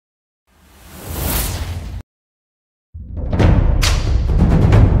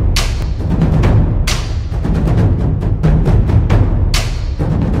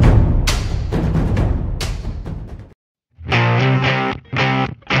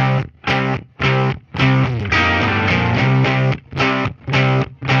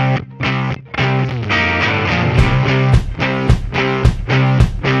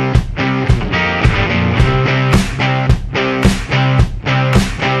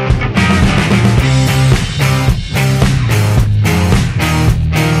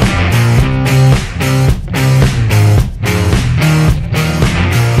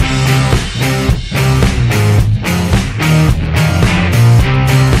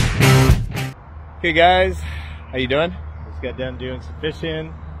Hey guys, how you doing? Just got done doing some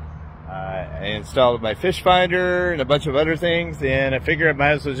fishing. I installed my fish finder and a bunch of other things, and I figured I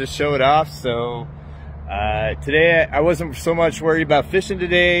might as well just show it off. So today I wasn't so much worried about fishing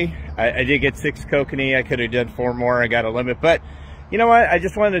today. I did get 6 kokanee. I could have done 4 more. I got a limit, but you know what? I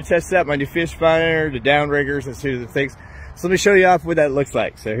just wanted to test out my new fish finder, the downriggers, and see the things. So let me show you off what that looks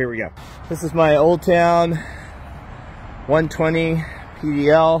like. So here we go. This is my Old Town 120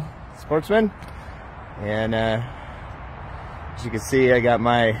 PDL Sportsman. And as you can see, I got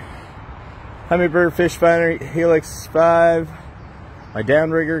my Humminbird fish finder, Helix 5, my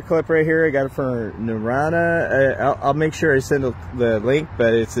downrigger clip right here. I got it from Nirvana. I'll make sure I send the link,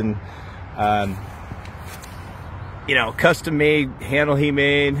 but it's in, you know, custom made handle he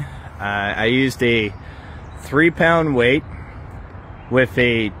made. I used a 3-pound weight with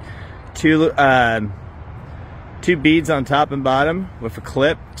a two beads on top and bottom with a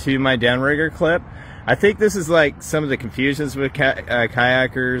clip to my downrigger clip. I think this is like some of the confusions with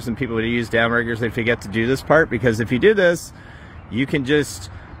kayakers and people who use downriggers. They forget to do this part, because if you do this, you can just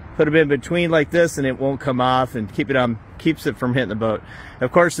put them in between like this and it won't come off and keeps it from hitting the boat.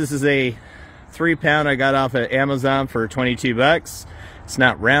 Of course, this is a 3-pound I got off of Amazon for 22 bucks. It's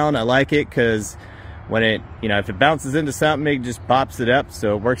not round. I like it because when it, you know, if it bounces into something, it just pops it up,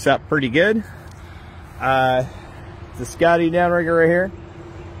 so it works out pretty good. The Scotty Downrigger right here,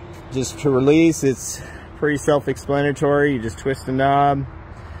 just to release, it's pretty self-explanatory. You just twist the knob.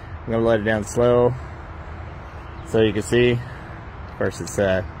 I'm gonna let it down slow so you can see. Of course, it's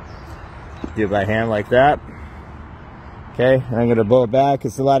do it by hand like that. Okay, and I'm gonna blow it back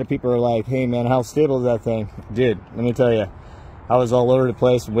because a lot of people are like, "Hey man, how stable is that thing?" Dude, let me tell you, I was all over the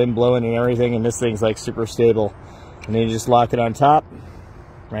place, wind blowing and everything, and this thing's like super stable. And then you just lock it on top,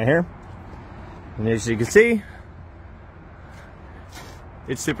 right here. And as you can see,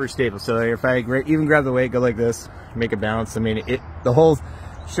 it's super stable. So if I even grab the weight, go like this, make it bounce. I mean, the whole,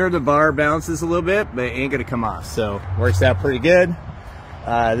 sure, the bar bounces a little bit, but it ain't gonna come off. So works out pretty good.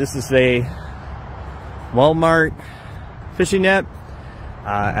 This is a Walmart fishing net.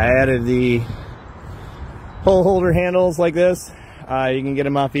 I added the pole holder handles like this. You can get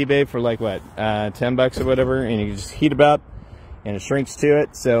them off eBay for like what, 10 bucks or whatever, and you can just heat them up and it shrinks to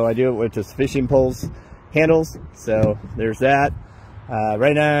it. So I do it with just fishing poles handles. So there's that.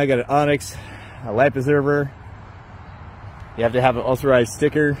 Right now I got an Onyx, a light preserver. You have to have an authorized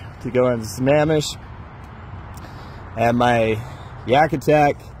sticker to go on some Amish. I have my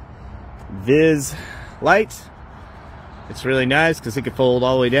YakAttack Viz light. It's really nice because it can fold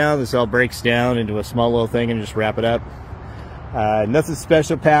all the way down. This all breaks down into a small little thing and just wrap it up. Nothing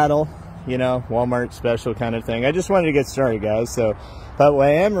special paddle, you know, Walmart special kind of thing. I just wanted to get started, guys. So, but what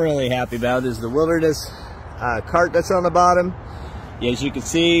I am really happy about is the Wilderness cart that's on the bottom. As you can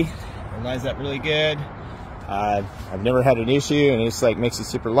see, it lines up really good. I've never had an issue, and it's like makes it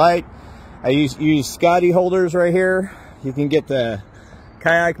super light. I use Scotty holders right here. You can get the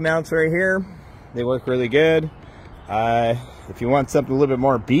kayak mounts right here. They work really good. If you want something a little bit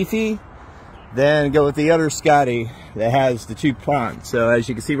more beefy, then go with the other Scotty that has the 2 prongs. So as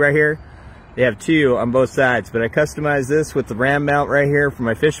you can see right here, they have 2 on both sides, but I customized this with the ram mount right here for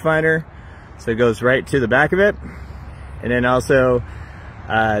my fish finder. So it goes right to the back of it. And then also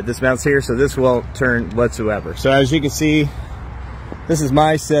this mounts here, so this won't turn whatsoever. So as you can see, this is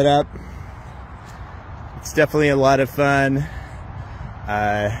my setup. It's definitely a lot of fun.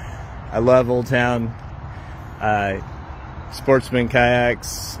 I love Old Town Sportsman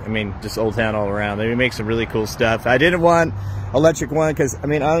kayaks. I mean, just Old Town all around. They make some really cool stuff. I didn't want electric one because, I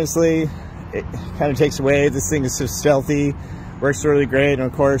mean, honestly, it kind of takes away. This thing is so stealthy, works really great. And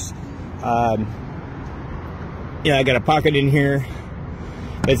of course, yeah, I got a pocket in here.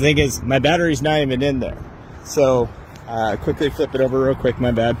 But the thing is, my battery's not even in there. So, quickly flip it over real quick,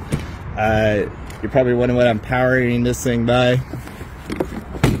 my bad. You're probably wondering what I'm powering this thing by.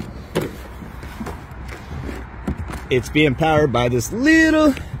 It's being powered by this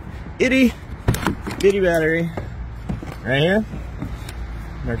little itty bitty battery right here.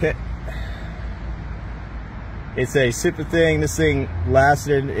 Okay. It's a super thing. This thing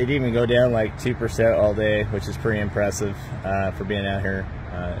lasted, it didn't even go down like 2% all day, which is pretty impressive for being out here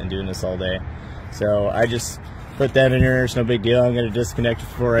and doing this all day. So I just put that in here. It's no big deal. I'm going to disconnect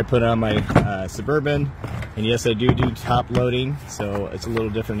before I put on my Suburban. And yes, I do top loading, so it's a little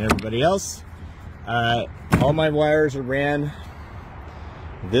different than everybody else. All my wires are ran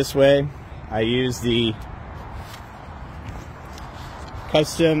this way. I use the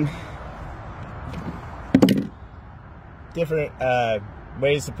custom different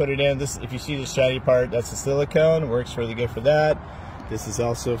ways to put it in. This, if you see the shiny part, that's the silicone. It works really good for that. This is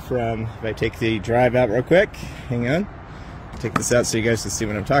also from, if I take the drive out real quick, hang on. Take this out so you guys can see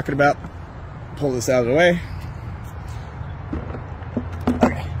what I'm talking about. Pull this out of the way.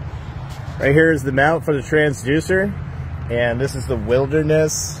 Okay. Right here is the mount for the transducer, and this is the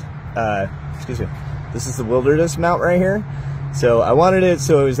wilderness, this is the wilderness mount right here. So I wanted it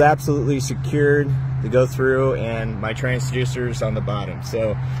so it was absolutely secured to go through, and my transducer's on the bottom.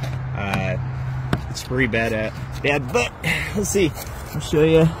 So it's pretty bad, but let's see. I'll show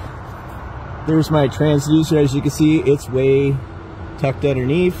you. There's my transducer. As you can see, it's way tucked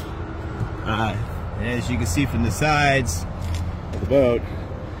underneath. And as you can see from the sides of the boat,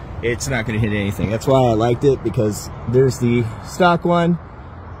 it's not going to hit anything. That's why I liked it, because there's the stock one,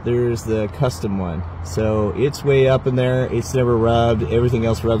 there's the custom one. So it's way up in there. It's never rubbed. Everything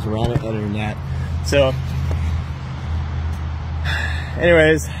else rubs around it other than that. So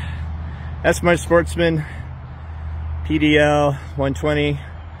anyways, that's my Sportsman PDL 120.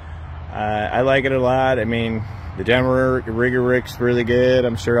 I like it a lot. I mean, the Downrigger rig's really good.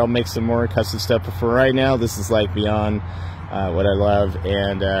 I'm sure I'll make some more custom stuff, but for right now, this is like beyond what I love.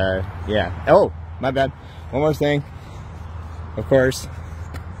 And yeah. Oh, my bad. One more thing. Of course.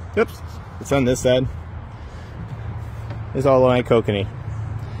 Oops. It's on this side. It's all my kokanee.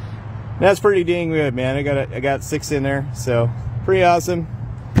 That's pretty dang good, man. I got 6 in there, so pretty awesome.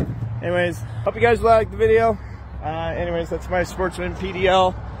 Anyways, hope you guys liked the video. Anyways, that's my Sportsman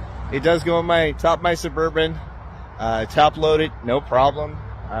PDL. It does go on my top of my Suburban, top loaded, no problem.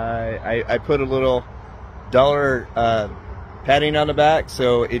 I put a little dollar padding on the back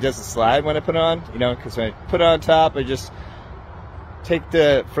so it doesn't slide when I put it on. You know, because when I put it on top, I just take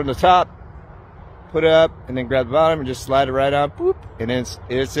from the top, put it up, and then grab the bottom and just slide it right on, boop, and then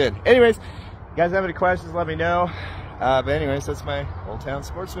it's in. Anyways, you guys have any questions, let me know. But anyways, that's my Old Town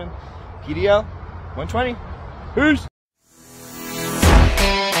Sportsman PDL 120. Peace!